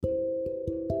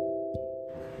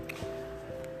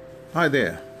Hi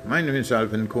there, my name is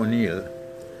Alvin Cornell,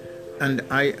 and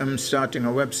I am starting a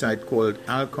website called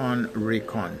Alcon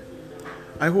Recon.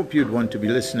 I hope you'd want to be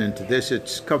listening to this.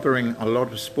 It's covering a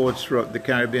lot of sports throughout the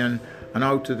Caribbean and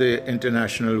out to the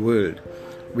international world.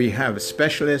 We have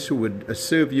specialists who would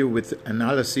serve you with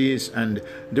analyses and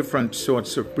different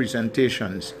sorts of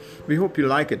presentations. We hope you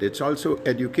like it. It's also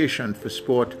education for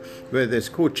sport, where there's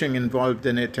coaching involved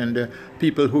in it, and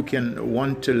people who can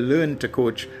want to learn to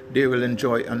coach, they will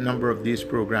enjoy a number of these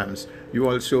programs. You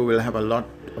also will have a lot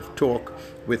of talk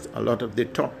with a lot of the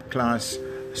top class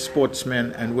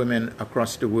sportsmen and women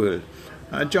across the world.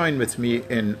 Join with me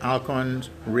in Alcon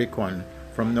Recon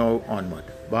from now onward.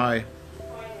 Bye.